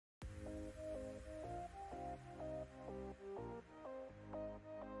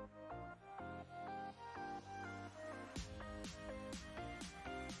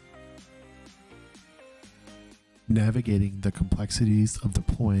Navigating the complexities of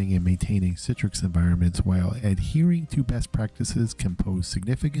deploying and maintaining Citrix environments while adhering to best practices can pose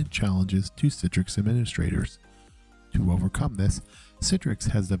significant challenges to Citrix administrators. To overcome this, Citrix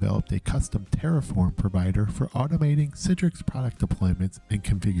has developed a custom Terraform provider for automating Citrix product deployments and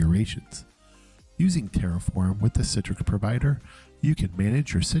configurations. Using Terraform with the Citrix provider, you can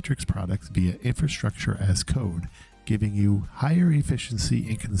manage your Citrix products via infrastructure as code, giving you higher efficiency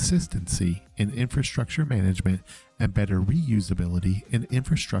and consistency in infrastructure management and better reusability in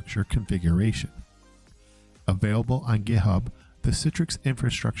infrastructure configuration. Available on GitHub, the Citrix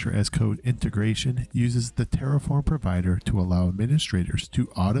Infrastructure as Code integration uses the Terraform provider to allow administrators to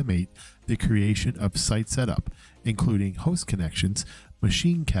automate the creation of site setup, including host connections,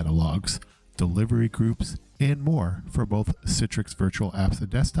 machine catalogs, delivery groups, and more for both Citrix virtual apps and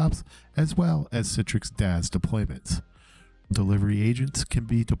desktops, as well as Citrix DAS deployments. Delivery agents can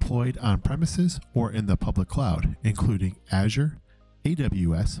be deployed on premises or in the public cloud, including Azure,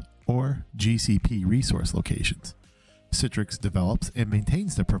 AWS, or GCP resource locations. Citrix develops and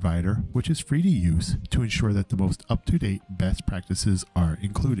maintains the provider, which is free to use, to ensure that the most up-to-date best practices are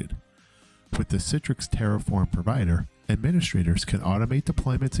included. With the Citrix Terraform provider, administrators can automate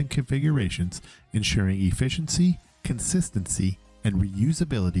deployments and configurations, ensuring efficiency, consistency, and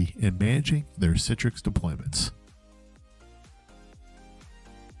reusability in managing their Citrix deployments.